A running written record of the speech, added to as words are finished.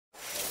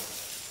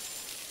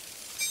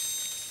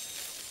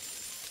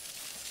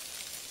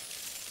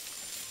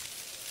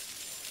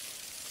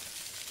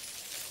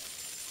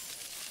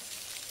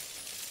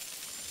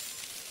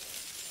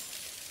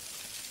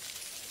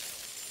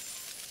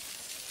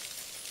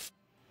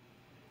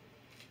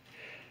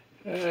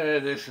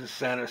This is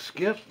Santa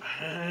Skip,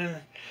 and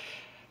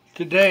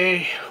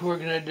today we're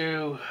gonna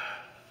do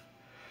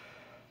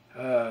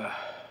uh,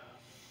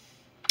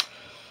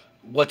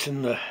 what's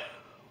in the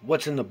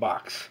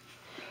box.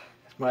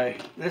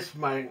 This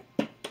right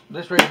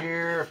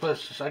here.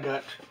 Plus I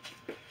got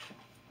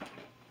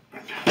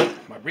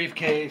my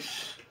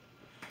briefcase,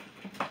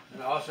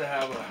 and I also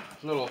have a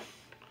little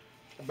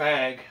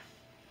bag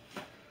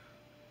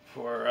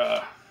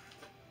for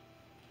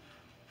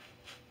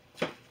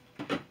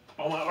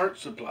all my art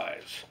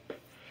supplies.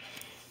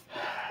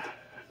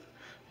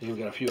 Even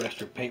got a few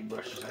extra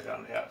paintbrushes I got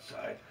on the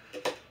outside.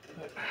 But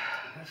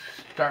let's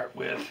start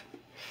with.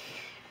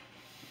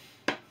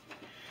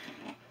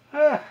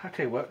 I'll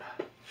tell you what.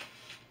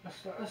 Let's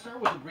start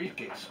with the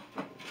briefcase.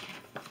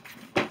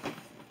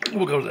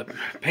 We'll go to the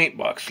paint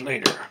box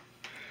later.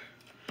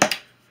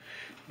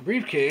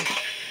 Briefcase.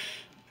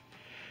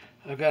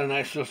 I've got a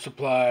nice little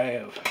supply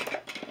of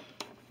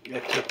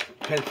extra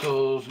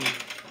pencils.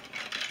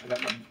 And I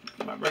got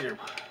my regular.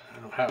 I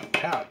don't know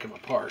how it come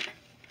apart.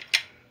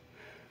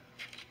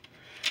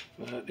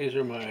 But these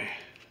are my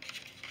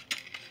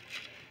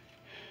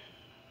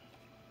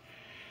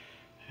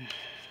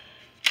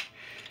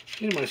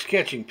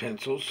sketching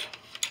pencils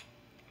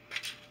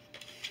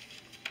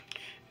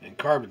and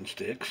carbon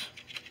sticks,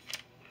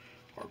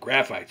 or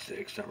graphite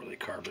sticks. Not really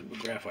carbon, but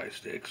graphite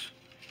sticks.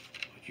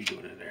 What you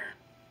doing in there?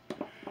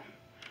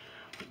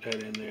 Put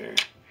that in there.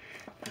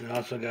 And I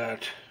also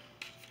got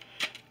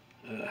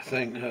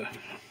a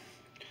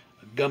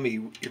gummy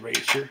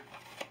eraser.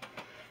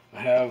 I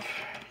have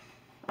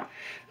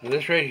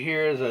this right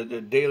here is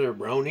a Daler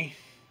Brownie.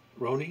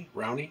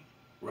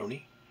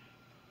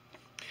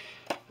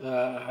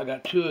 I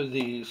got two of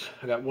these.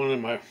 I got one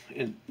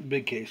in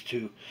big case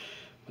too.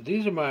 But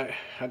these are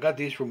I got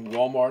these from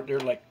Walmart. They're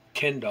like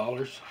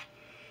 $10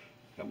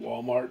 at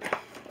Walmart.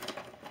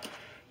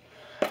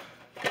 I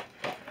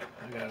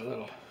got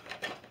a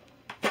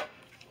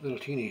little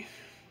teeny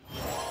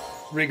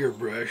rigger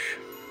brush.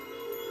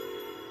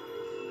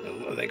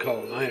 They call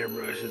it a liner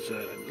brush. It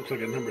looks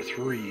like a number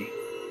 3.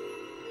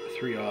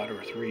 3/0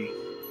 or 3.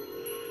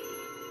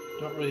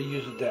 Don't really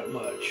use it that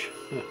much.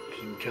 You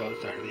can tell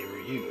it's not really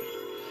ever used.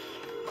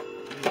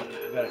 I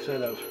got a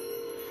set of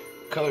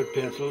colored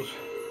pencils.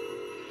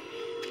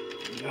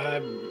 I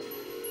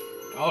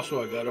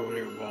got over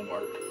there at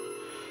Walmart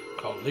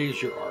called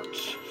Leisure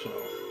Arts. So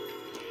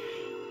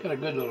got a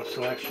good little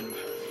selection of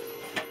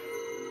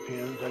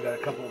pens. I got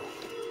some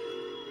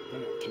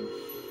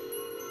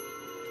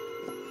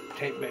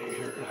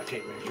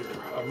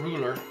a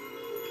ruler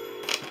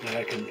that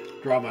I can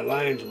draw my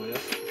lines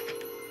with.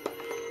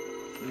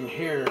 And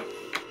here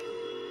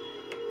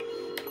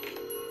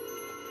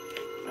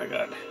I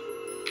got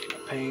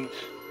paints.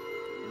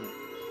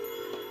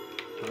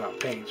 Not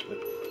paints, but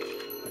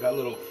I got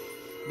little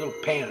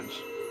pans.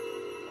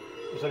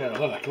 So I got a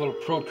little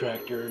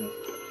protractor and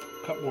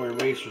a couple more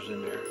erasers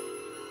in there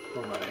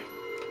for my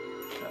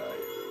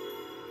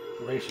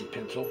erasing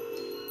pencil.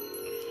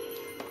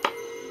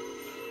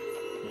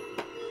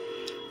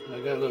 I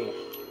got little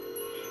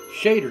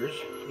shaders.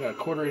 I got a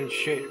 1/4 inch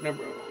shade,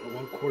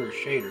 1/4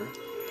 shader.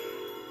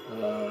 I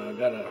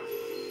got a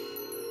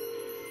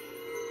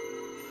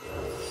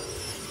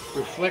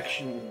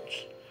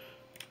Reflections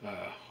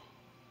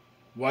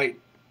white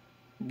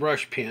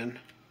brush pen,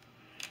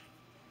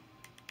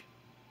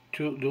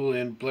 dual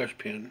end brush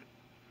pen,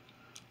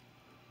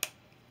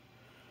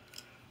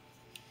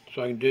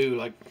 so I can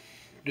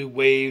do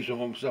waves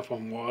and stuff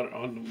on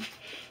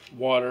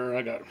water.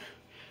 I got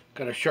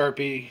a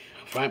Sharpie,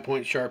 a fine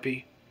point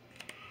Sharpie.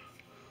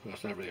 Well,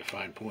 it's not really a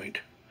fine point.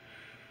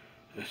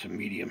 It's a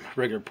medium,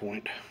 regular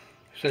point.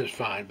 It says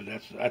fine, but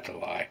that's a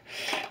lie.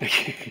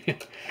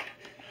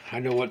 I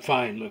know what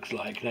fine looks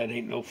like. That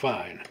ain't no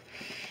fine.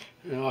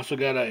 And I also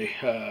got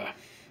an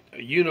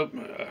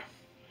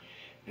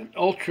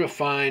ultra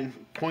fine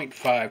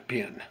 0.5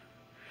 pen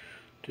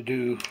to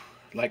do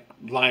like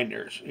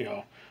liners,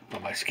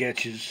 on my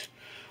sketches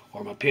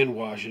or my pen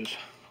washes.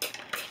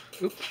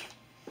 Oops.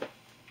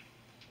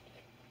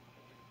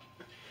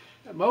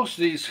 Most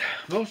of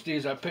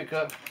these I pick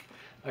up,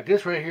 like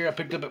this right here I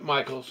picked up at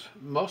Michael's.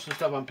 Most of the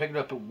stuff I'm picking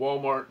up at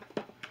Walmart,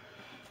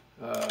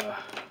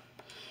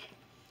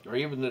 or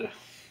even the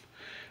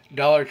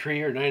Dollar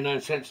Tree or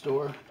 99-cent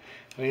store.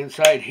 And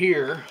inside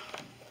here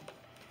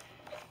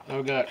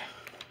I've got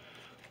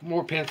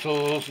more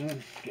pencils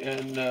and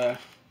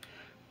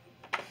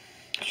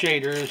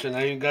shaders, and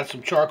I even got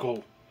some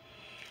charcoal,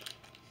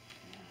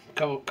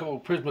 couple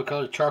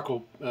Prismacolor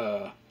charcoal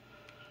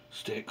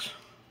sticks.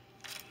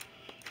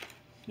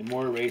 And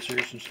more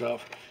erasers and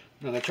stuff.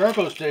 Now the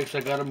charcoal sticks,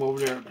 I got them over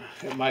there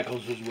at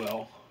Michael's as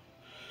well.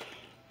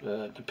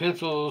 The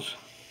pencils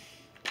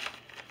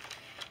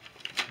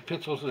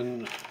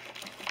and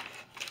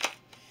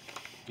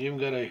even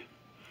got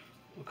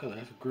what color?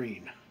 That's a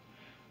green.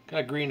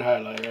 Got a green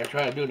highlighter. I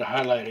try to do the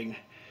highlighting,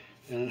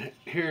 and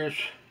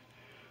here's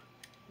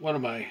one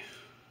of my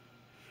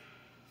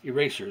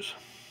erasers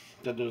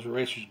that those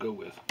erasers go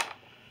with.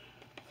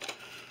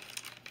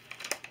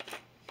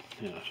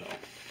 So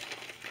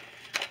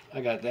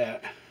I got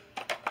that.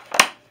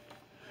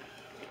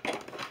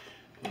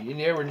 You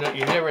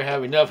never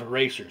have enough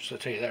erasers. I'll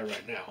tell you that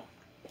right now.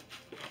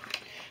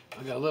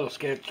 I got a little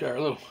sketch, or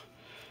a little.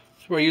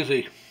 That's where I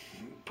usually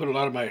put a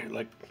lot of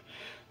my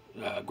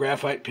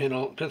graphite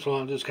pencil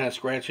on, just kind of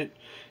scratch it.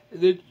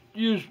 And then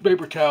use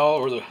paper towel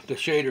or the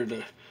shader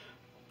to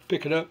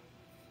pick it up,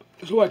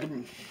 so I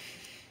can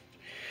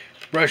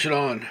brush it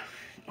onto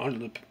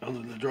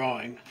the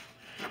drawing.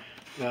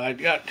 Now I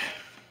got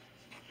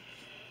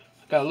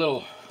a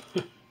little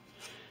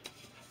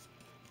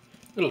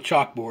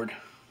chalkboard.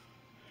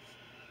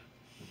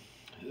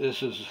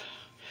 This is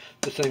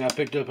this thing I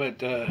picked up at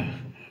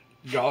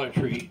Dollar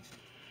Tree,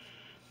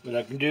 but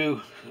I can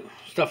do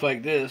stuff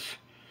like this,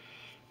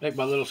 make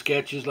my little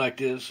sketches like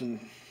this, and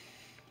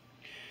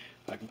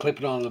I can clip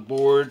it on the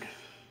board,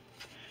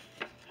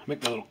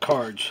 make my little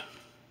cards.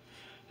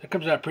 That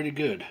comes out pretty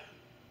good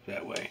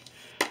that way.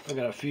 I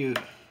got a few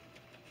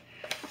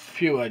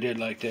I did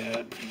like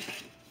that.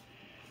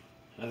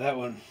 Now that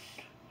one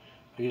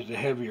I used a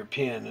heavier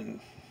pen, and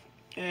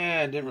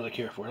I didn't really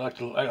care for it. I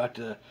like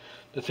the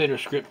thinner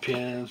script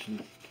pens,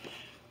 and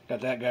got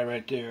that guy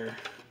right there.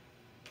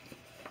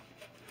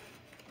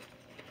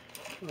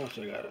 What else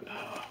I got?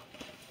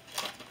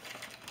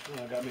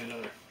 I got me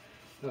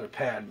another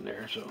pad in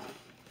there, so.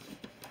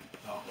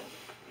 Oh.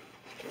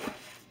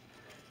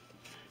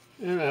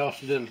 And I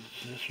also did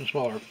some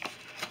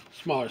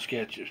smaller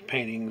sketches,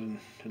 paintings,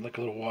 and like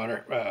a little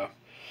water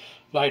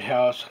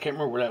lighthouse. I can't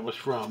remember where that was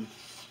from.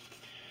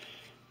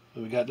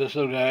 But we got this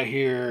little guy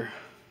here,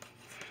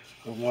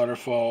 a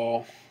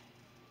waterfall,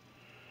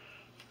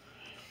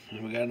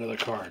 and we got another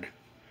card.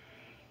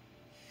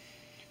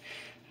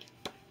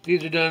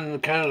 These are done in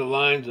kind of the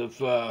lines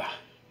of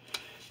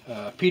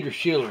Peter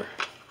Schiller,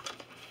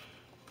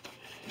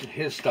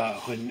 his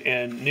style,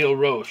 and Neil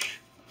Roche.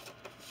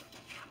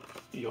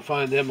 You'll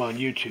find them on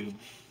YouTube.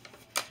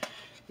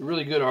 They're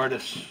really good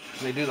artists.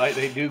 They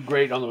do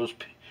great on those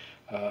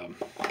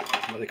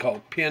what they call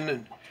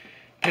pen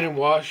and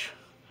wash.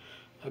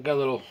 I've got a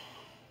little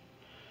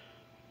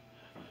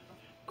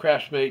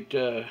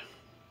Craftsmate,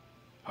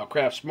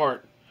 Craft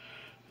Smart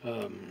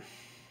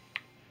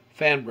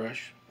fan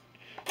brush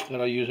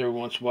that I use every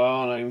once in a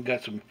while, and I've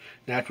got some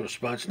natural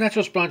sponge.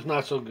 Natural sponge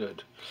not so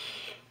good.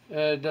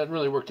 It doesn't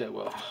really work that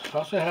well. I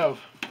also have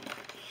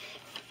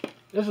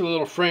this is a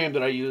little frame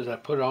that I use. I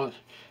put on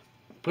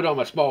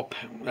my small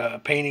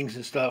paintings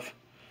and stuff.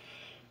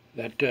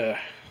 That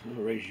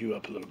will raise you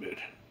up a little bit.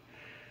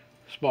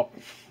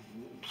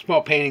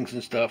 Small paintings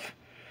and stuff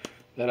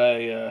that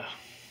I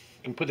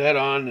can put that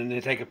on, and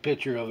then take a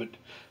picture of it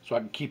so I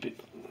can keep it.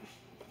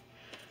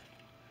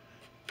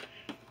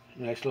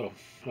 Nice little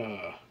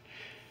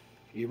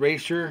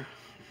eraser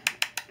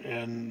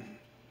and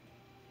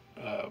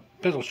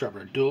pencil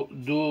sharpener,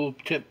 dual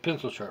tip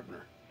pencil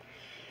sharpener.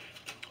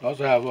 I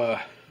also have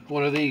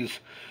one of these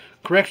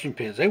correction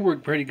pens. They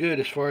work pretty good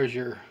as far as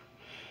your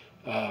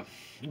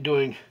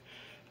doing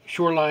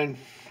shoreline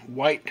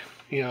white,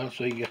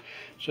 so you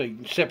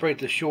can separate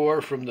the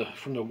shore from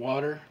the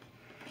water.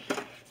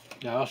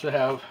 Now I also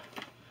have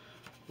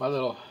my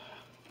little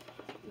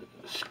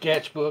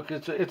sketchbook.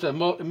 It's a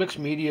mixed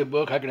media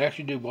book. I can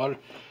actually do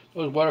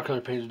those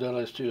watercolor pages done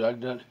this too.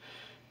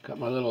 Got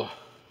my little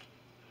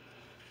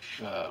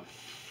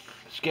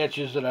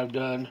sketches that I've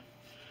done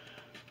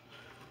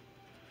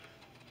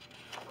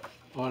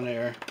on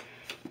there.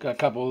 Got a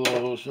couple of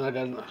those, and I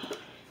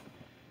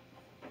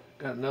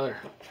got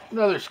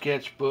another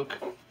sketchbook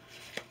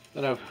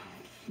that I've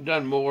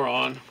done more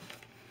on.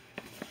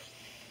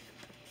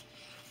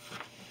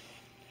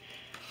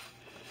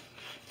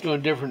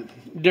 Doing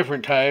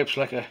different types,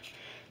 like a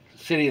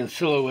city in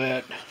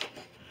silhouette.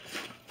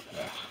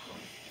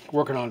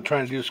 Working on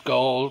trying to do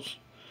skulls.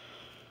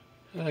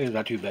 I think it's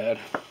not too bad.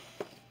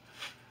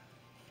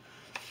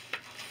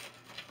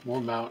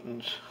 More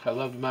mountains. I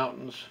love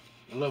mountains.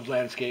 I love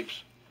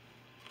landscapes.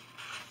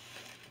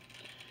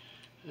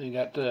 And you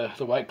got the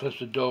White Cliffs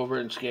of Dover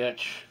and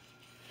sketch.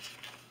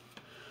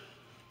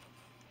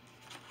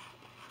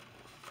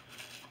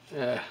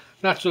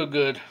 Not so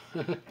good.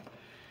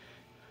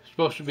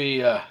 Supposed to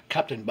be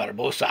Captain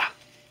Barbossa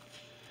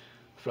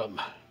from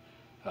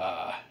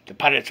the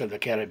Pirates of the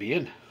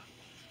Caribbean.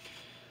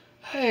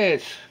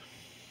 It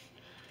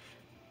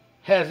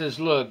has his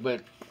look,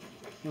 but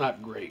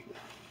not great.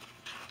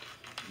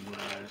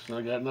 So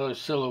I got another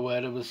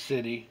silhouette of a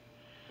city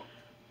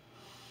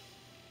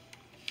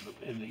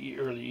in the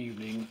early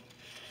evening.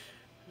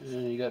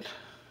 And you got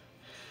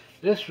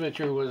this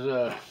picture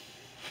was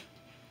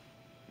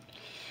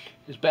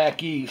is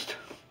back east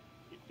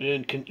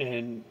in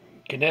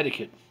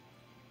Connecticut.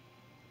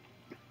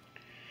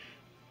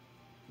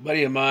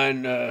 Buddy of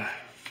mine, guy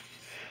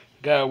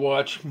I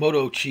watch,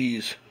 Moto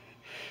Cheese,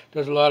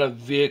 does a lot of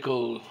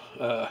vehicle.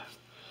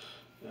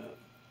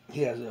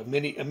 He has a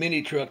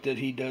mini truck that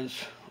he does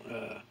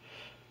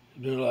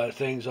doing a lot of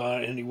things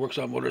on, and he works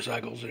on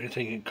motorcycles and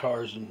anything in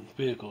cars and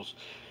vehicles.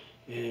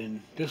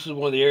 And this is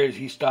one of the areas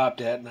he stopped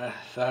at, and I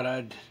thought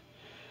I'd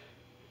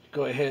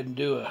go ahead and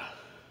do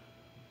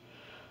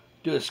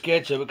do a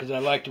sketch of it because I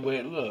liked the way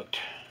it looked.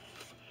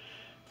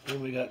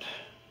 Then we got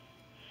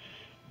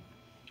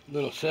a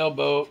little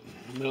sailboat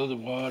in the middle of the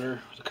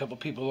water with a couple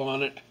people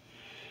on it.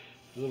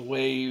 A little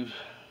wave.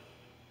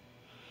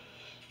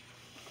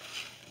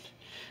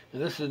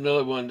 And this is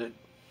another one that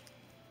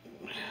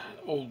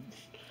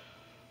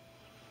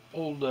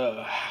old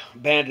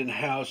abandoned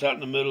house out in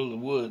the middle of the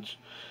woods.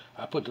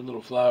 I put the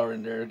little flower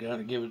in there to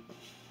kind of give it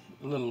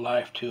a little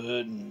life to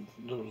it, and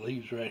little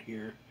leaves right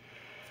here.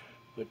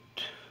 But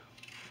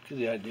to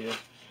the idea.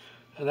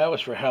 And that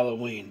was for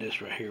Halloween.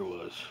 This right here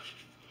was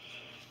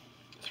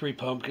 3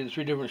 pumpkins,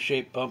 3 different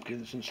shaped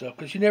pumpkins and stuff,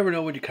 because you never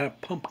know what kind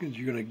of pumpkins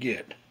you're gonna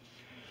get.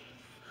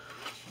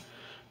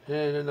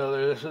 And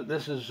another.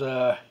 This is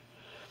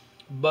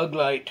Bug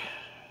Light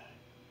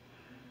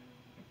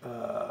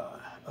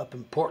up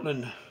in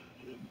Portland,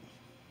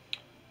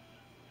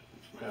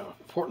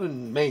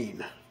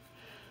 Maine.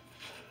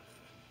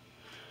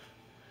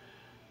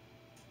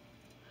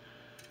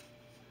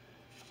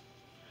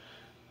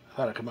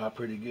 Thought it come out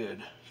pretty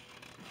good.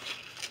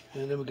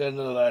 And then we got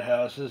another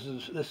lighthouse. This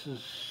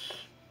is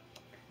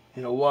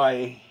in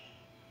Hawaii,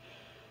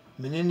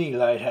 Menini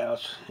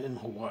Lighthouse in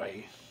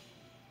Hawaii.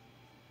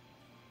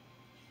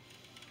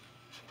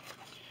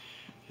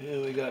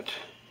 And we got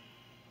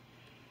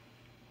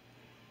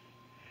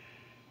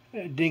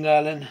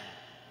Dingalan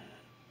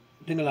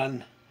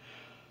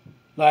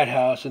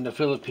Lighthouse in the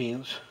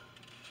Philippines.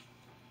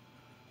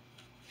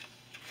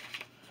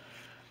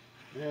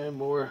 And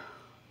more.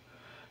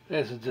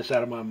 This is just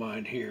out of my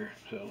mind here,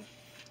 so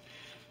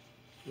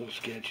little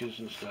sketches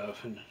and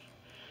stuff. And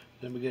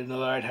then we get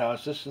another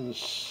lighthouse. This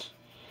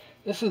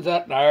is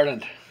out in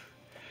Ireland.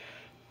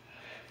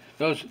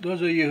 Those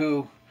of you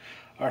who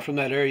are from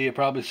that area, you've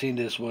probably seen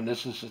this one.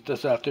 This is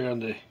just out there on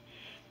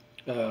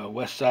the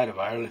west side of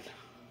Ireland.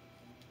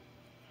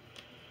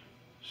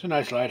 It's a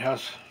nice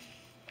lighthouse.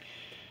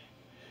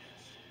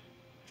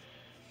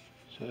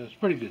 So it's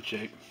pretty good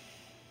shape.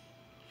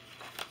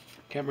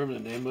 Can't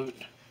remember the name of it.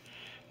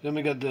 Then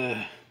we got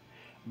the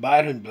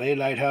Byron Bay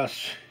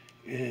Lighthouse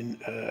in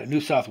New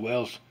South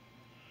Wales.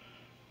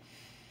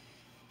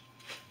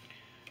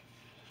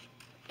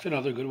 It's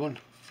another good one.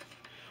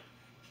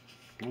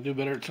 We'll do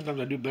better. Sometimes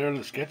I do better on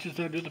the sketches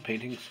than I do the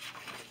paintings.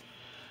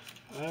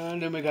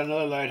 And then we got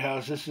another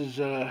lighthouse. This is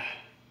I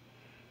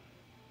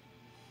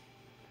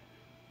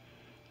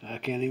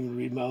can't even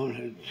read my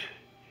own.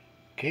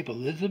 Cape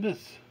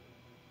Elizabeth.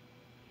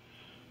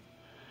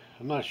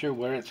 I'm not sure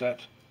where it's at.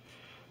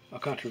 I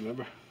can't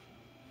remember.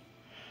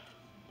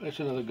 That's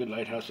another good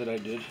lighthouse that I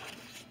did.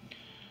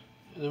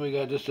 And then we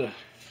got just a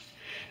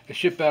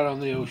ship out on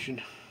the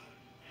ocean.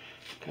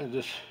 Kind of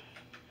just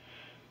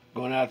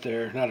going out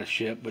there, not a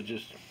ship, but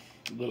just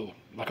a little,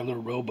 like a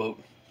little rowboat.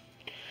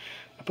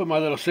 I put my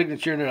little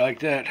signature in there like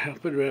that. I'll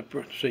put it up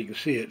so you can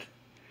see it.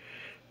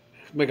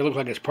 Make it look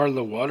like it's part of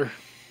the water.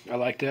 I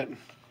like that.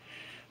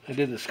 I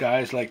did the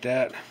skies like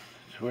that.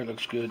 That's where it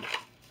looks good.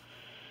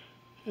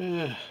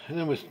 And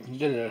then we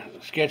did a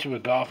sketch of a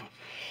golf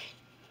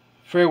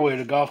fairway at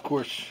a golf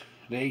course,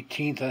 the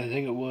 18th, I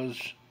think it was,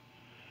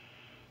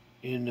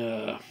 in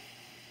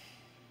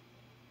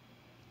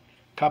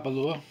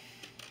Kapalua.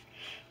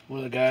 One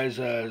of the guys,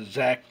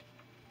 Zach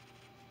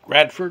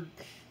Radford,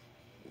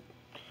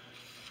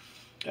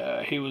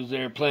 he was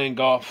there playing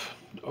golf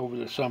over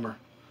the summer,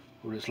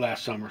 or this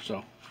last summer,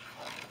 so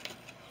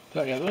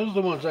yeah, those are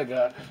the ones I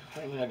got. I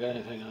don't think I got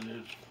anything on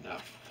there. No.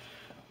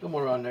 No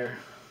more on there.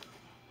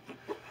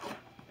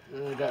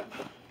 And I got,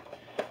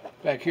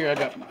 back here I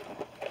got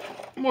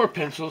more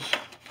pencils.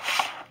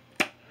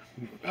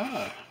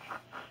 Got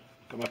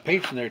my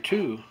paints in there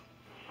too.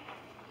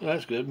 Well,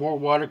 that's good. More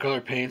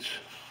watercolor paints.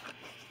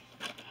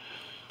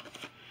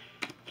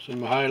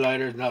 Some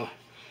highlighters. Now,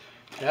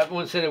 that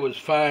one said it was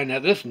fine. Now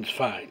this one's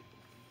fine.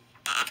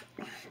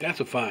 That's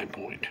a fine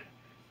point.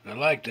 I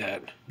like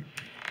that.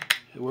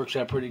 It works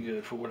out pretty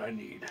good for what I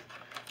need.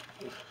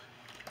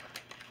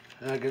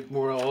 And I got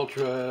more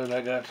Ultra, and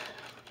I got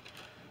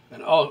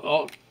an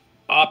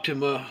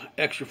Optima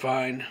Extra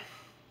Fine.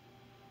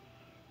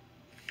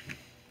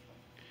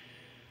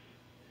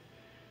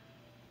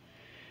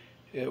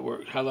 It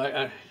works.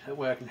 That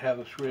way I can have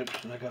the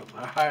strips, and I got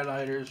my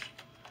highlighters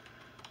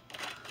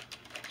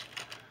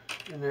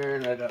in there,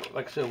 and I got,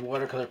 like I said,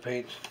 watercolor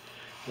paints.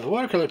 Now, the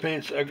watercolor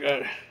paints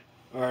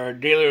are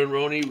Daler and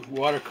Roney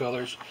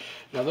watercolors.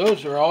 Now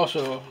those are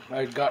also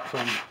I got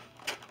from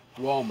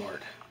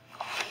Walmart.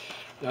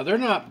 Now they're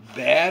not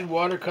bad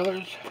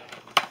watercolors.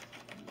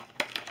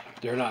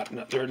 They're no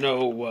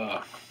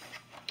what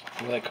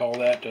do they call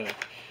that?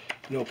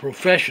 No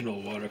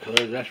professional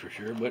watercolors, that's for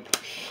sure. But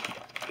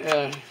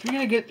if you're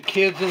gonna get the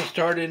kids to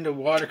start into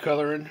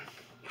watercoloring,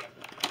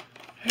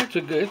 it's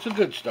a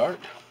good start.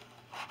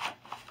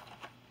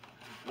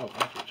 Oh,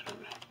 that's what's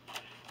good.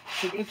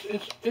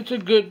 It's a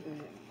good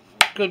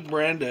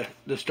brand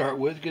to start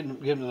with. Give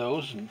them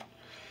those, and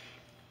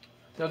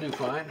they'll do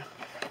fine.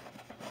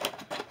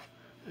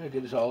 I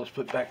get this all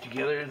put back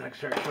together, and I can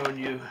start showing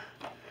you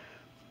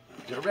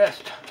the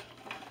rest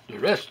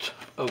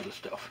of the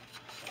stuff.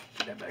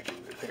 Get that back in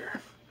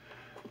there.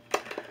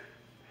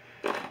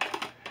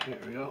 There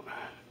we go.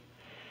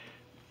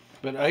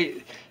 But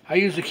I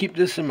usually keep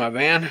this in my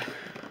van,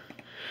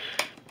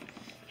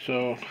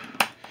 so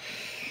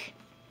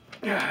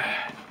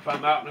if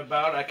I'm out and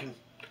about, I can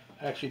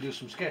actually do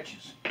some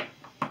sketches.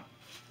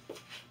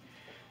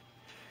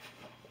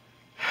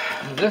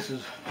 And this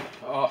is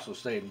also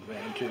stayed in the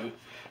van too.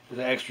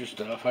 The extra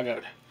stuff. I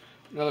got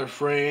another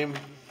frame,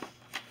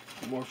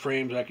 more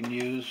frames I can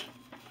use.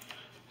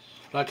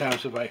 A lot of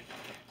times, if I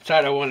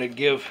decide I want to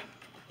give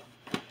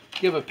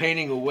a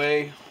painting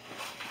away,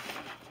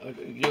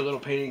 get a little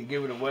painting and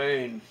give it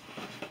away and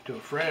to a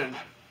friend,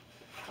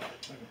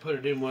 I can put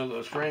it in one of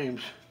those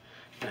frames.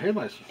 Now here's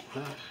my,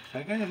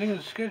 I got anything in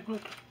the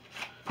sketchbook?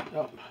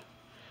 No.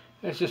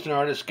 It's just an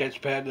artist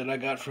sketch pad that I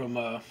got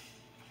from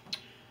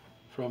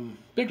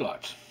Big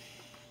Lots.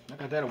 I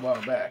got that a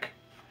while back.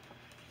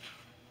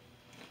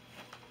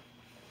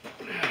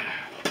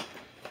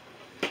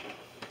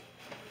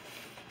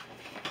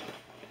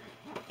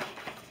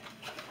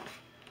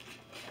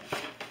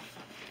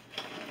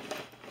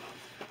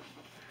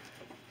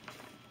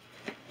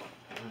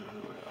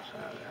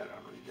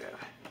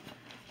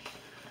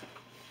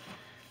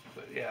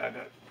 Yeah, I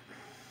got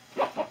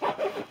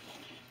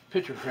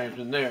picture frames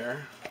in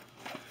there.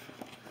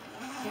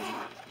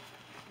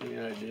 Give you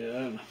an idea.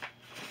 And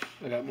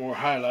I got more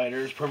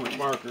highlighters, permanent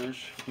markers,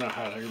 not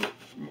highlighters, but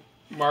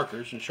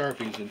markers and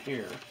Sharpies in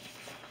here.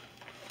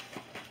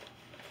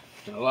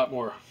 And a lot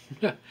more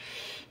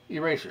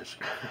erasers.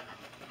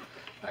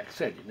 Like I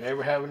said, you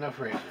never have enough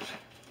erasers.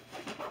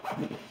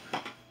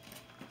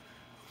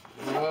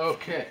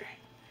 Okay.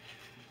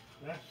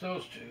 That's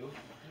those two.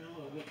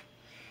 The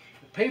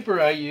paper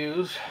I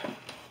use,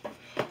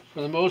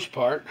 for the most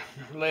part,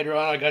 later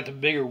on I got the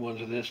bigger ones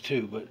of this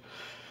too, but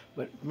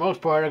for the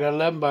most part I got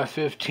 11 by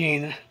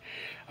 15.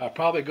 I'll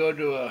probably go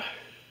to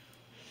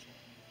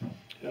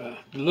a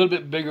little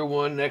bit bigger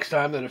one next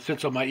time that it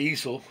fits on my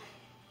easel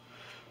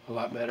a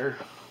lot better.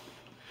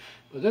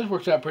 But this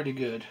works out pretty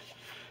good.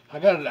 I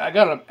got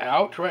them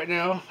out right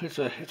now. It's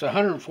a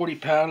 140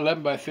 pound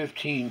 11 by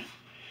 15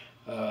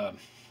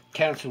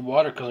 Canson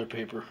watercolor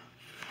paper,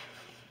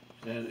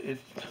 and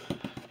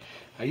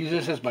I use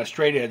this as my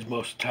straight edge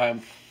most of the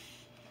time,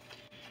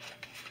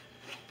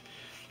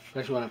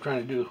 especially when I'm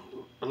trying to do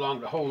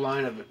along the whole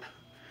line of it.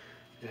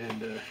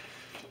 And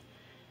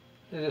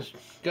I just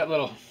got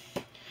little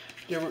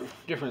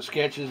different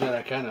sketches that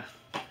I kind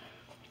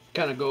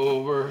of go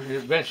over.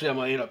 Eventually I'm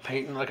gonna end up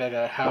painting. Like I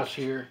got a house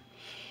here,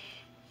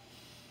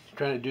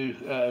 trying to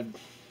do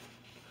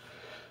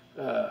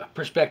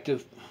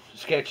perspective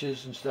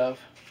sketches and stuff.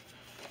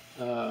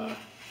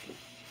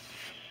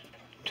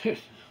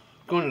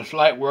 Going to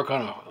slight work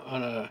on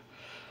a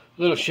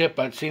little ship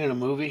I'd seen in a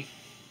movie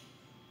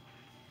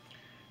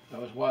I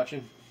was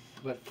watching.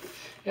 But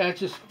yeah,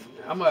 it's just,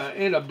 I'm gonna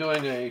end up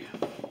doing a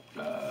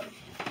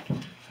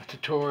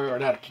tutorial, or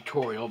not a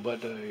tutorial,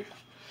 but a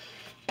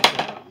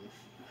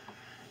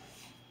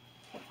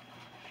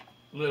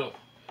little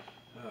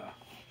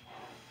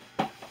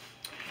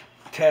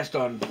test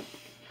on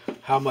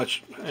how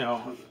much,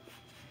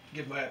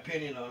 give my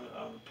opinion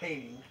on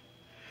painting,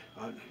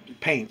 on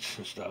paints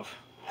and stuff.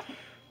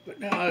 But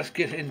now let's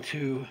get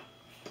into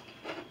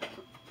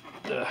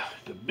the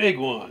big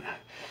one.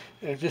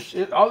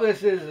 All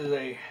this is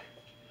a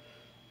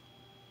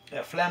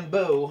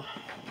flambeau.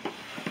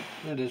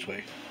 Look this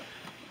way.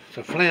 It's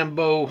a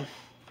flambeau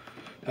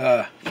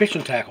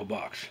fishing tackle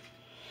box.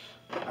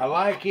 I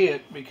like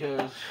it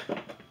because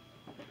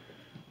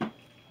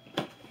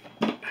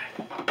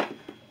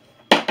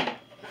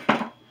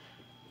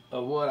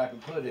of what I can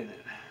put in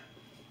it.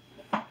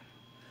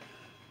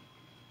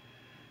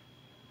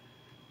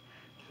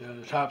 On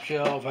the top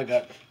shelf, I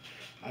got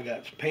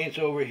paints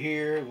over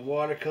here,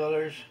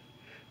 watercolors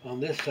on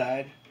this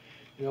side,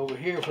 and over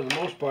here, for the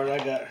most part, I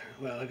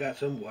got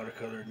some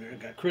watercolor in there. I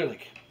got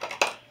acrylic.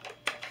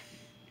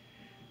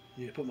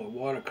 Need to put my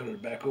watercolor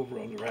back over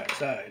on the right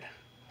side.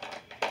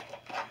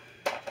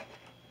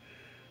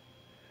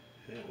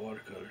 Yeah,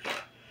 watercolors.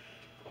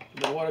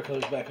 Put my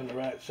watercolors back on the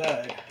right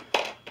side.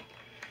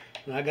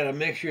 And I got a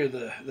mixture of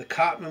the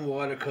Cotman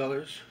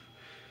watercolors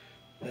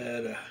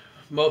that a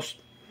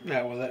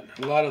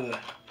lot of the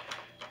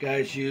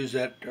guys use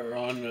that are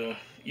on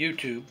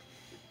YouTube.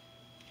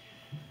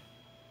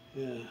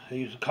 Yeah, I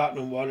use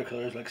Cotman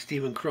watercolors like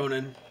Stephen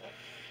Cronin.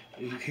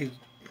 He's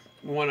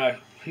one that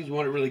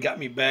really got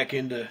me back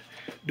into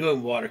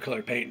doing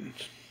watercolor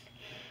paintings.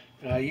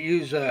 I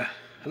use a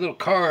little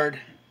card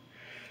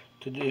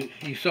to do.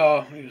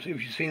 If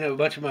you've seen a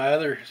bunch of my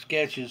other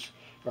sketches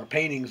or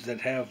paintings that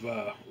have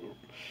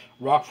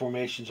rock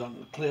formations on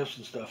the cliffs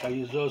and stuff, I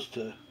use those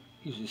to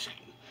usually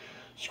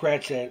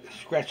scratch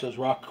those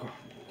rock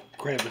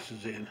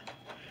crevices in.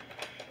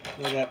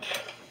 I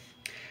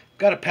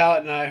got a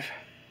palette knife,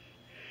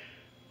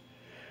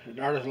 an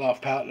Artist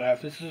Loft palette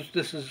knife.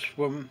 This is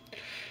from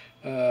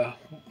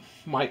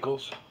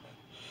Michaels.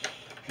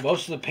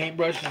 Most of the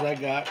paintbrushes I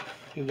got,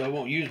 even though I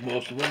won't use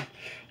most of them,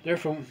 they're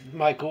from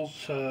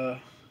Michaels. I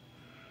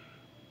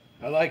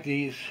like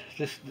these.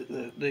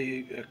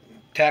 The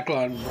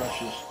Taklon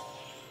brushes.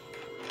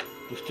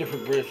 With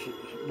different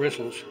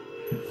bristles.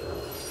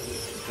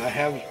 I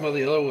have some of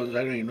the other ones.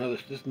 I don't even know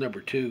this. This is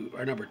number 2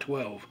 or number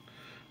 12.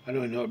 I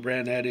don't even know what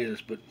brand that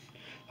is, but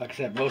like I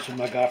said, most of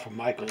them I got from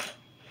Michaels.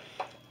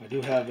 I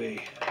do have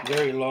a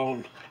very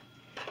long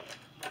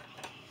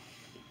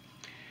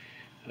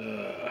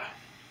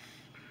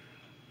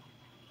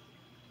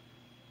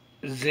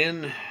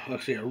Zen,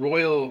 let's see, a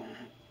Royal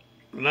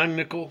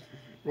Langnickel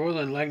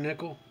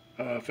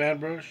fan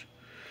brush.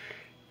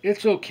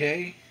 It's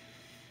okay.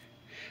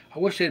 I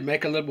wish they'd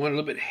make one a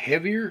little bit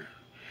heavier,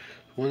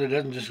 one that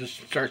doesn't just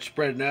start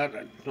spreading out.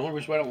 The only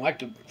reason why I don't like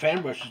the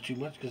fan brushes too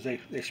much because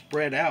they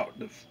spread out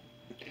and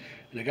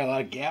they got a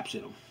lot of gaps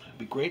in them. It'd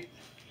be great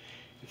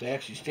if they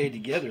actually stayed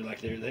together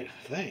like they're that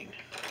thing.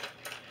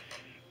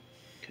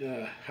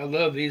 I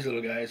love these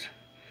little guys.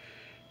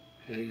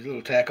 These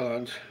little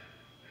Taklons,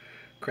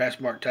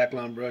 Craftsmart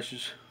Taklon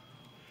brushes.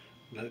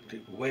 Look, the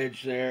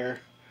wedge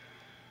there.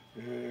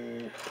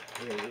 And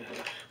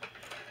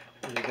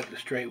I got the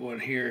straight one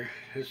here.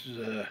 This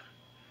is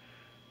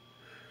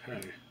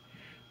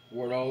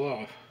wore it all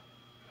off.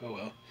 Oh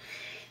well.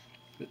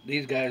 But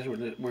these guys were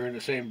in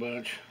the same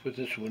bunch with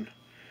this one.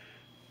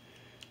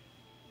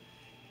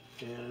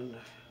 And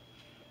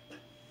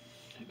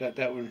I got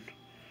that one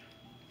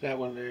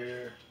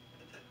there.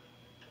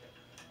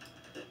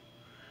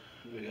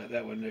 We got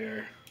that one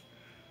there.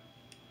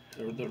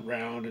 The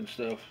round and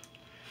stuff.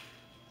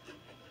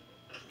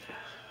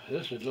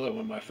 This is another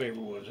one of my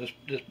favorite ones.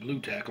 This blue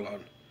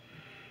Taklon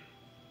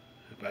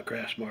by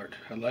Craftsmart.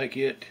 I like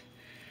it.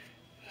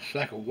 It's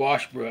like a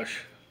wash brush.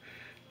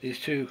 These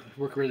two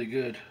work really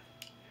good.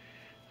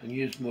 I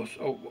use most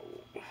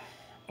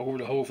over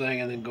the whole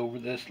thing and then go over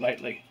this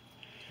lightly.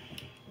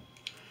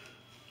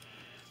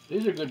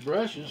 These are good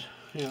brushes.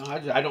 You know,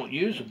 I don't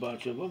use a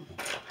bunch of them.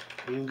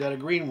 I even got a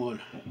green one.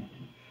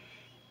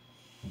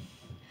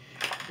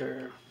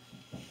 They're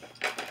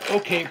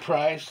okay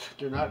priced.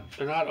 They're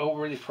not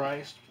overly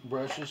priced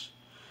brushes.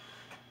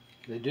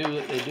 They do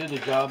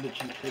the job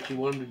that you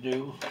want them to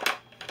do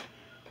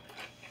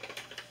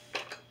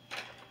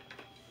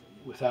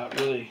without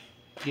really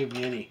giving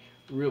you any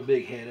real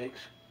big headaches.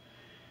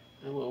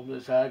 And over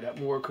this side, I got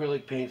more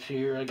acrylic paints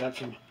here. I got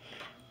some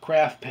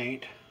craft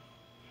paint.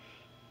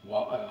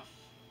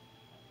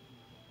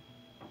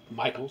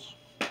 Michaels,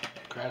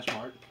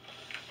 Craftsmart.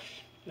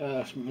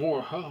 Some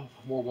more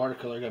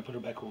watercolor. I gotta put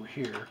it back over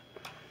here.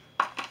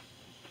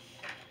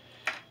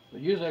 But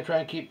usually I try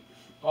and keep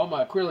all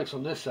my acrylics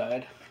on this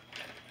side,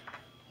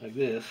 like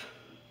this.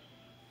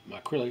 My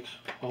acrylics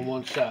on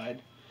one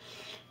side.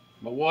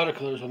 My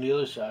watercolors on the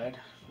other side.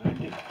 That's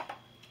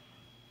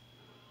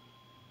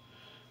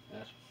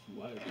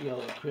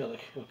yellow acrylic.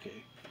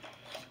 Okay.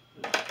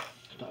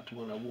 It's not the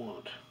one I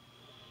want.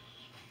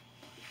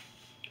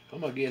 I'm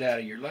going to get out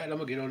of your light. I'm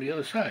going to get on the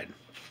other side.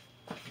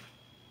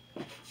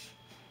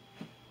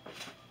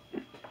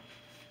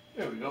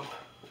 There we go.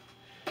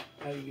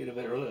 Now you get a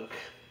better look.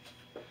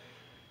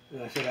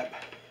 And I set up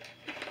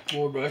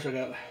more brush. I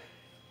got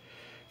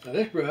now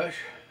this brush.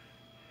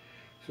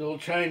 It's an old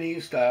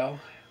Chinese style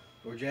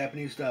or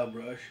Japanese style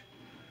brush.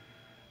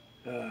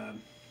 I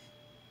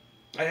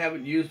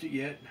haven't used it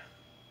yet.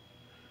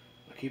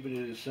 I'll keep it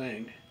in this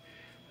thing.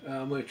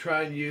 I'm going to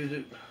try and use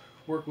it,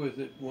 work with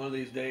it one of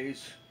these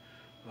days.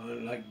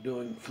 Like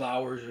doing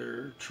flowers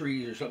or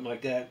trees or something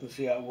like that, and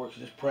see how it works.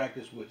 Just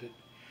practice with it.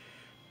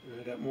 And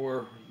I got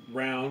more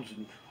rounds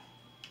and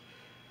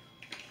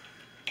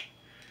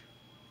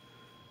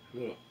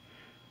little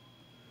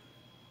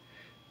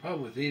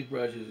problem with these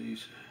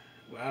brushes.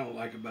 What I don't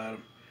like about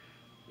them,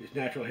 these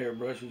natural hair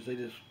brushes, they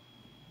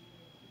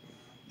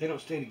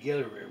don't stay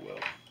together very well.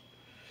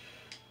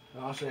 I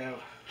also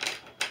have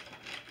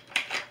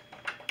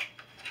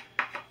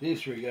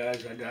these three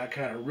guys. I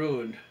kind of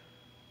ruined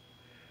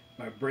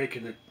by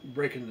breaking the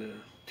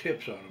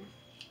tips on them.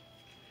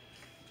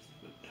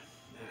 But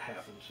that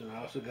happens. And I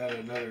also got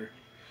another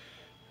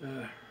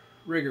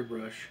rigger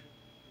brush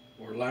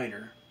or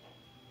liner,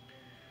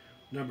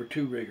 number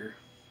 2 rigger.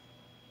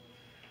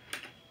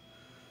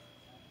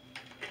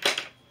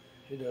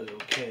 It does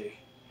okay.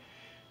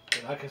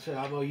 But like I said,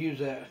 I'm gonna use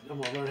that.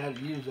 I'm gonna learn how to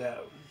use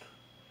that.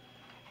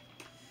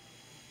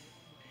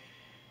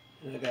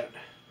 And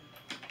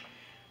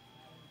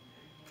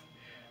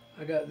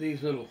I got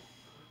these little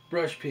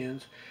brush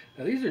pins.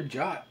 Now these are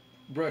Jot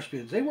brush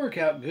pins. They work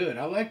out good.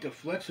 I like the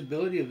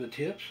flexibility of the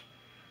tips.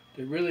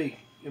 They really,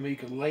 I mean, you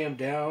can lay them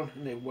down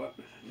and they,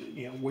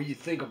 you know, where you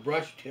think a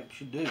brush tip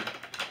should do.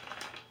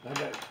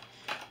 Of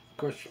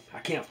course, I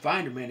can't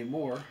find them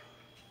anymore.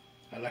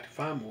 I'd like to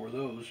find more of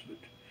those, but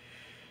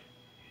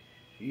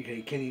you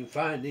can't even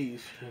find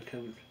these.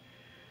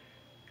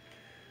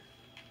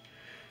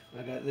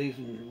 I got these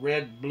in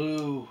red,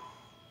 blue,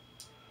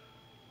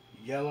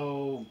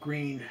 yellow,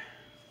 green.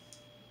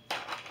 I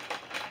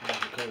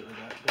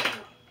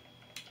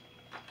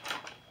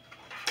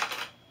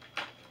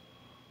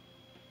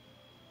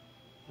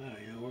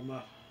don't know where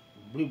my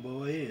blue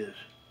boy is,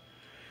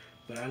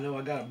 but I know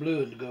I got a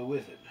blue one to go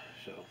with it.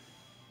 So,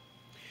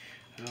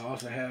 and I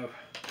also have,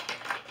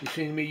 you've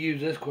seen me use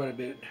this quite a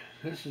bit.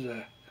 This is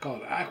a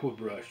called Aqua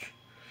Brush.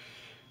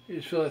 You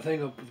just fill that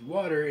thing up with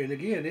water, and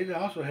again, it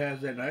also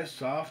has that nice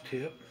soft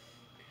tip,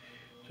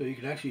 so you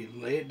can actually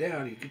lay it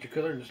down. You get your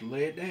color and just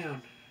lay it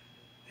down,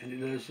 and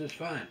it does just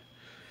fine.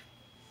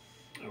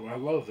 I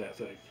love that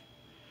thing.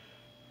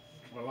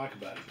 That's what I like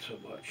about it so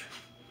much.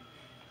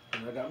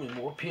 And I got me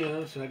more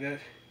pens. And I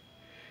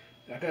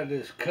got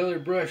this color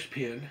brush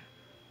pen.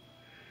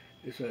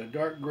 It's a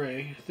dark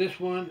gray. This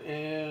one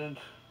and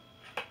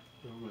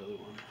another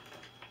one.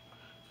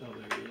 Oh,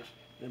 there it is.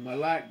 And my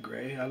light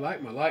gray. I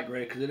like my light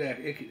gray because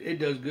it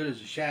does good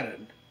as a shadow.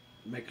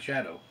 Make a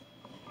shadow.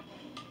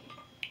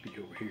 Get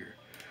you over here.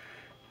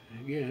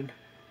 And again,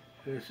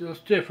 it's a little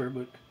stiffer,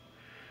 but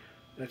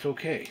that's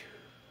okay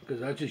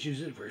because I just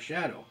use it for a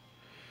shadow.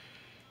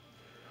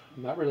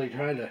 I'm not really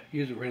trying to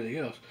use it for anything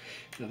else.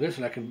 Now this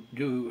one I can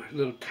do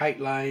little tight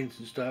lines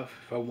and stuff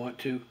if I want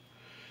to,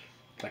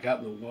 like out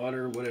in the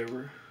water or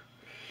whatever.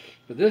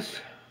 But this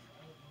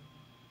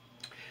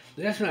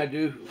one I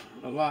do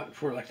a lot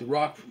for like the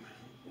rock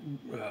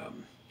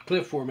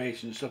cliff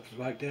formation and stuff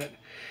like that.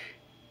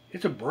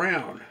 It's a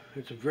brown.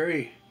 It's a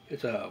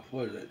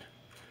what is it?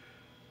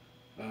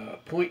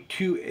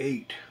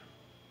 0.28.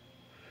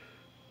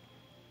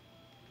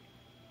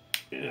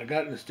 And I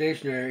got it in the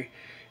stationery.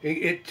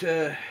 I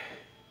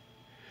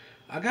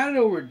got it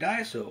over at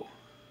Daiso.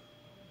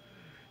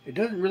 It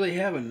doesn't really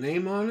have a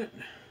name on it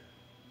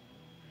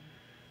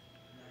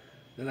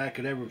that I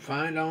could ever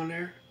find on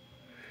there,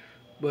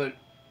 but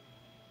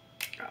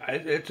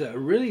it's a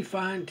really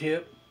fine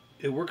tip.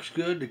 It works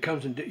good. It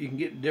comes in. You can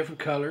get different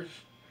colors.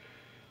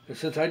 And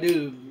since I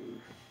do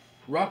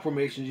rock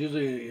formations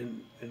usually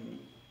in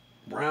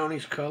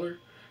brownish color,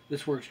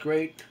 this works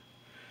great.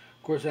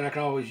 Of course, then I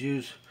can always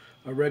use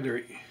a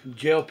regular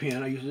gel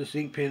pen. I use this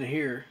ink pen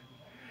here.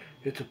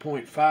 It's a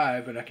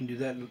 0.5, and I can do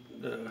that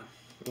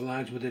the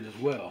lines with it as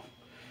well.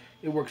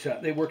 It works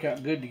out. They work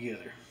out good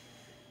together.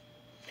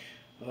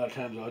 A lot of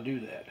times I'll do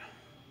that.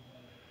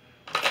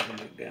 I'll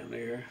look down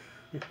there.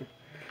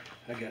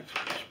 I got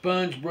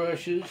sponge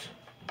brushes,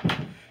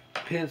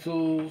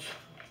 pencils.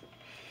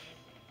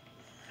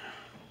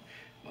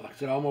 Like I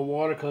said, all my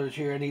watercolors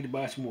here. I need to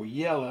buy some more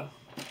yellow.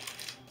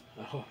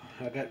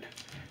 I got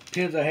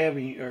pens I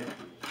haven't, or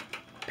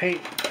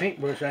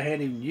paintbrush I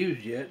hadn't even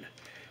used yet.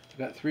 I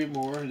got 3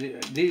 more.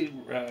 These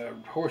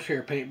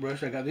horsehair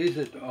paintbrush. I got these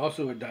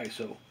also at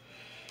Daiso.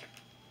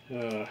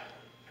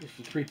 It's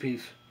a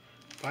 3-piece,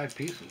 5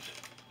 pieces.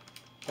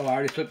 Oh, I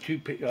already took 2.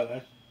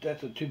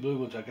 That's the 2 blue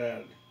ones I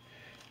got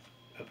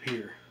up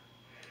here.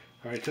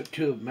 I already took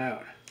 2 of them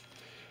out.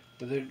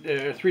 But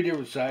there are 3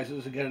 different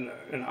sizes. I got an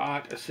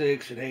 8, a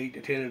 6, an 8,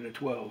 a 10, and a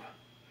 12.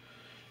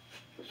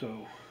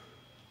 So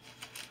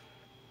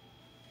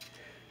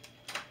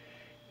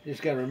you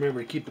just got to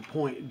remember to keep the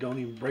point. Don't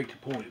even break the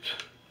points.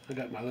 I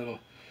got my little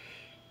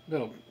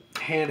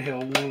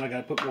handheld one. I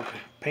got to put more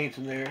paints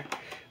in there.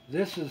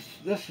 This is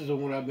the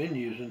one I've been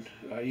using.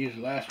 I used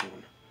the last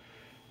one.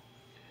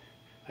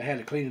 I had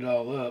to clean it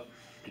all up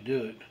to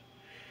do it,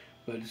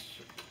 but it's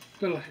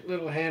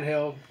little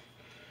handheld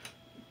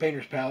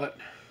painter's palette.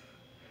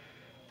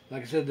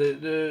 Like I said,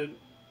 the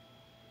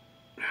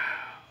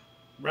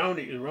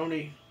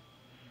Roni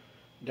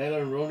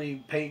Daler and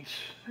Roni paints,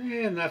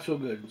 not so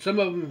good. Some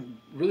of them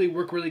really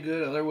work really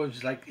good. Other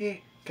ones like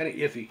kind of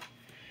iffy.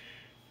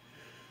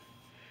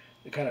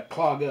 They kind of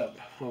clog up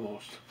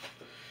almost.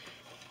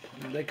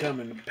 They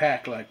come in a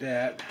pack like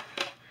that.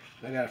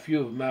 I got a few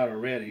of them out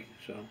already,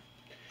 so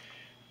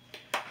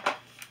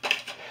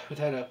put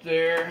that up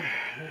there.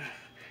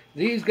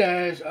 These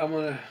guys, I'm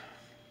gonna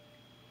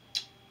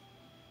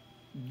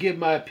give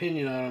my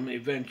opinion on them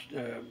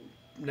eventually,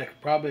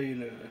 probably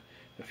in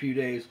a few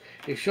days.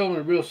 It's showing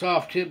a real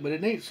soft tip, but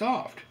it ain't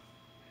soft.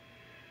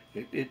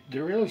 They're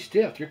really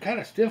stiff. They're kind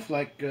of stiff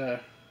like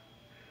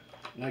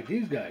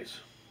these guys.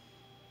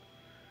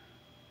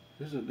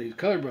 These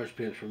color brush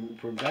pens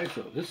from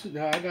Daiso.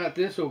 Now I got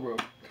this over a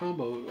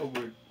combo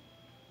over at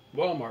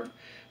Walmart,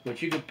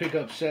 but you can pick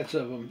up sets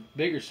of them,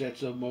 bigger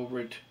sets of them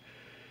over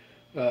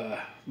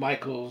at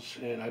Michael's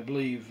and I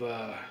believe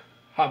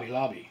Hobby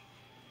Lobby.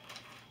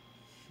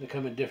 They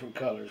come in different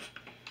colors.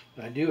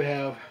 I do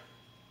have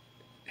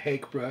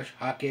Hake brush,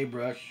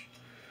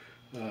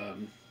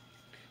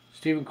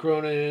 Stephen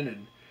Cronin,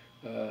 and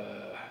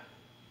a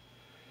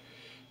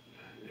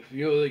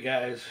few other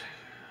guys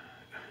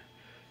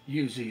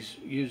use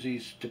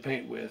these to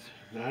paint with.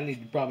 Now I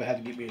need to probably have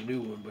to get me a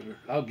new one, but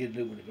I'll get a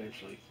new one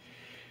eventually.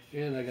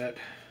 And I got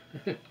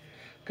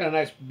kind of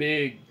nice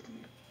big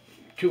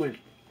 2-inch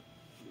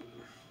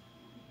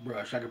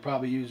brush. I could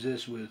probably use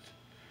this with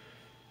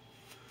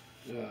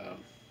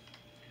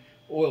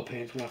oil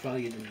paints when I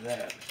finally get into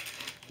that.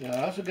 Now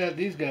I also got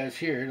these guys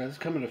here. Now this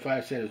come in a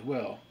 5 set as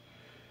well.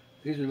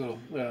 These are little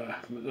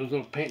those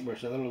little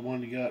paintbrushes. That little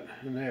one you got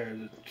in there,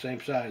 the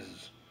same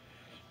sizes.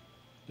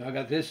 Now I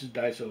got this as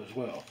Daiso as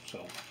well.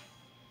 So,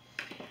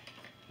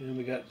 and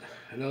we got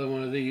another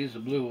one of these, the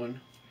blue one.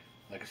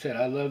 Like I said,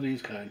 I love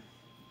these kind.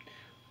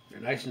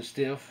 They're nice and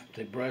stiff.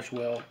 They brush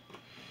well.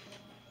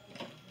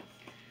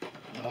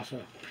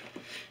 Also,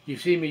 you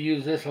see me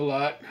use this a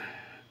lot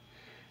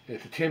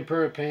It's a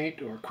tempera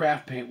paint or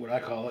craft paint, what I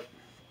call it.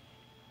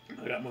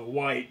 I got my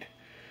white,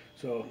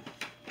 so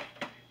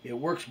it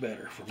works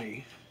better for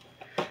me.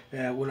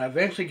 And when I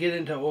eventually get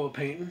into oil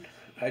painting,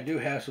 I do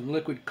have some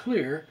liquid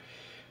clear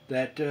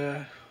that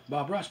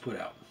Bob Ross put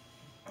out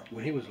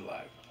when he was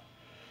alive.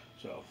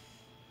 So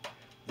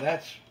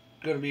that's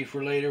going to be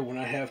for later when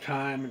I have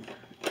time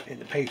and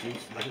the patience.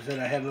 Like I said,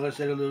 I had another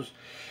set of those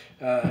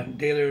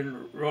Daler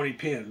and Roney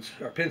pens,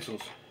 or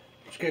pencils,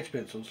 sketch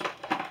pencils.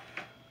 I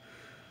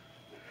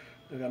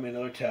got me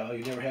another towel.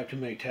 You never have too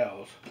many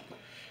towels.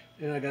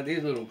 And I got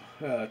these little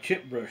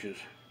chip brushes,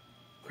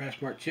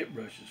 Craftsmart chip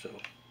brushes. So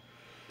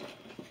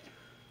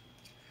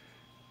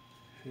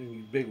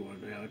big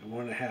one, like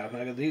 1.5. And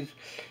I got these.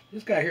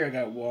 This guy here I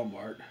got at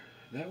Walmart.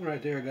 That one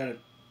right there I got at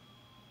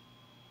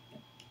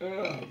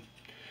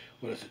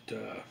what is it?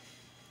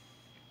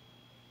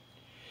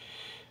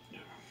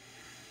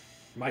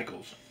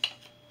 Michael's.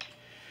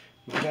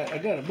 I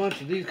got a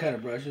bunch of these kind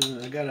of brushes,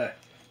 and I got a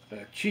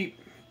cheap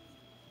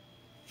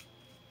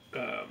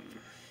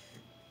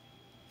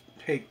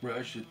hake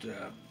brush. It's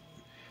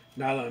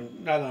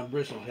nylon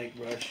bristle hake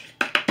brush,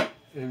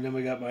 and then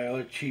we got my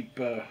other cheap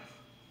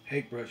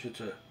hake brush.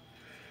 It's a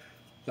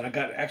that I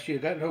got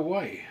in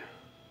Hawaii.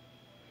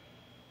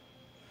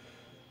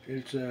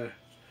 It's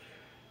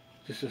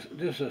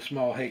just a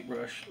small hake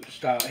brush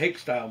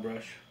style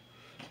brush.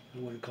 I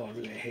wouldn't call it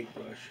really a hake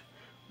brush,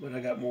 but I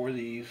got more of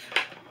these.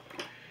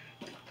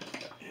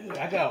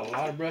 I got a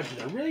lot of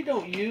brushes I really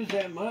don't use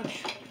that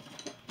much.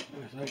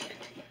 It's like,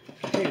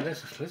 hey,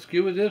 let's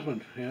go with this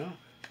one. You know,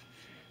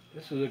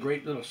 this is a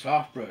great little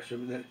soft brush. I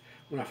mean,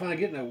 when I finally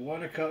get in that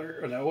watercolor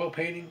or that oil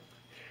painting,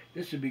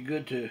 this would be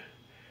good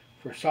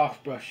for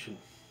soft brushing.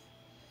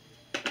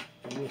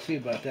 And we'll see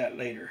about that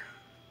later.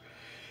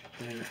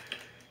 And,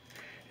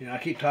 you know, I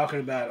keep talking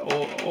about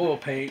oil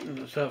paint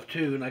and stuff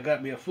too, and I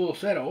got me a full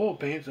set of oil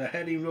paints I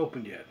hadn't even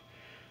opened yet.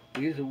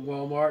 These at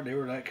Walmart, they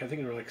were like, I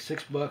think they were like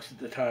 $6 at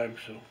the time,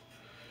 so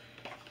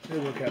they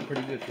work out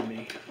pretty good for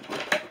me.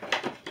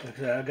 Like I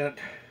said, I got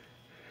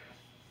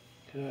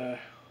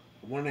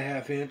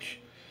 1.5 inch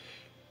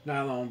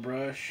nylon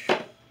brush.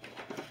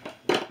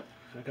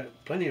 I got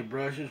plenty of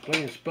brushes,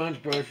 plenty of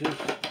sponge brushes.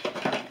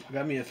 I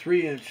got me a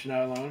 3-inch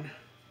nylon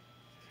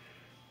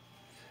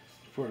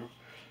for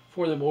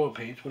them oil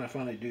paints when I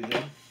finally do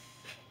them.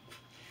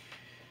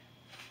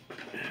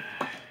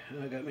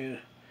 And I got me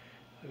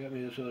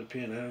this other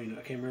pen. I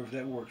can't remember if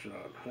that works or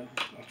not.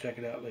 I'll check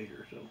it out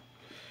later. So,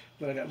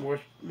 but I got more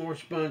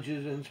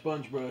sponges and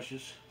sponge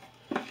brushes.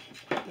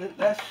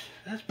 That's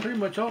pretty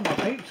much all my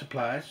paint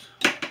supplies.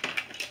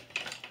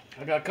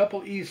 I got a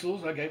couple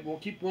easels. We'll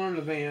keep one in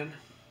the van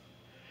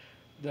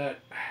that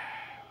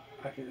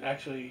I can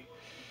actually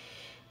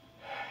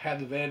have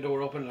the van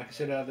door open and I can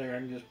sit out there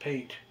and just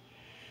paint.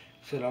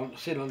 Sit on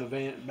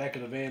the back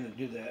of the van and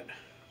do that.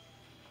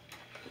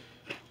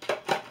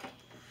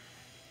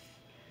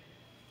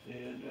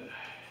 And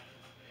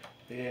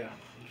yeah,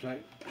 it's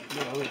like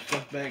put all this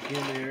stuff back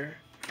in there.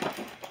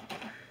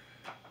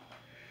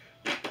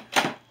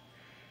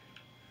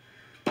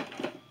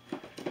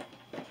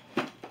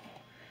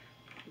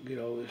 Get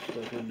all this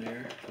stuff in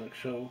there, like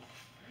so.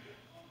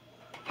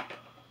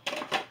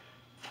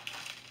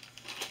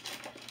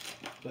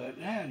 But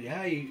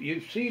yeah,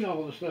 you've seen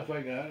all the stuff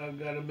I got. I've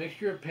got a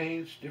mixture of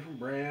paints, different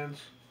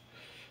brands,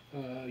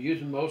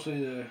 using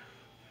mostly the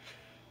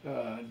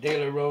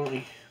Daler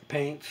Roney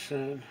paints,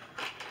 and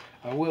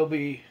I will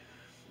be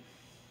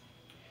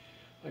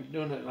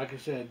like I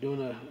said,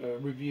 doing a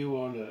review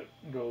on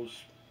those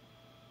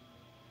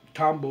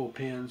Tombow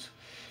pens.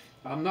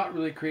 I'm not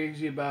really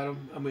crazy about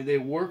them. I mean, they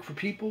work for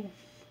people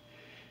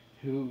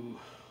a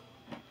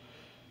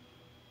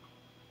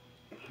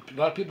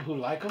lot of people who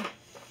like them.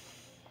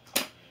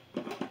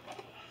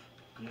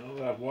 You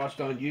know, I've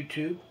watched on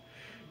YouTube.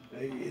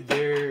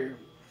 They're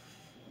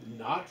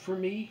not for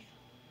me.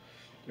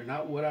 They're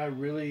not what I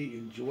really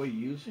enjoy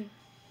using.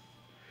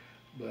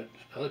 But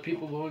other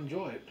people will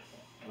enjoy it.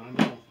 I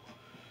know.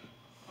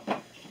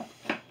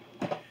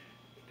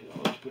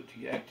 Let's put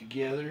the act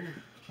together.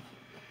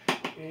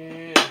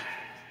 And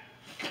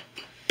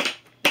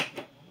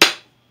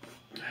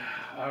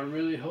I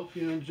really hope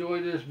you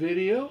enjoy this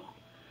video.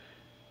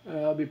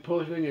 I'll be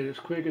posting it as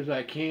quick as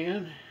I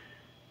can.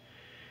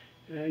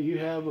 You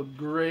have a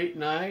great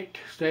night.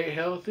 Stay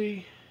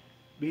healthy.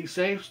 Be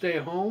safe. Stay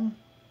home.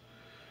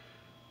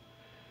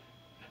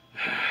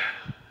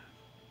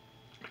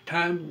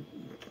 Time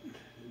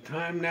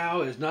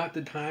now is not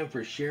the time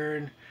for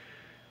sharing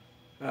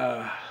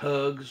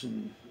hugs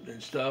and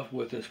stuff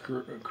with this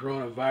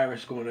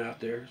coronavirus going out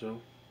there.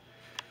 So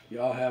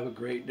y'all have a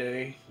great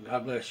day.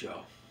 God bless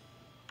y'all.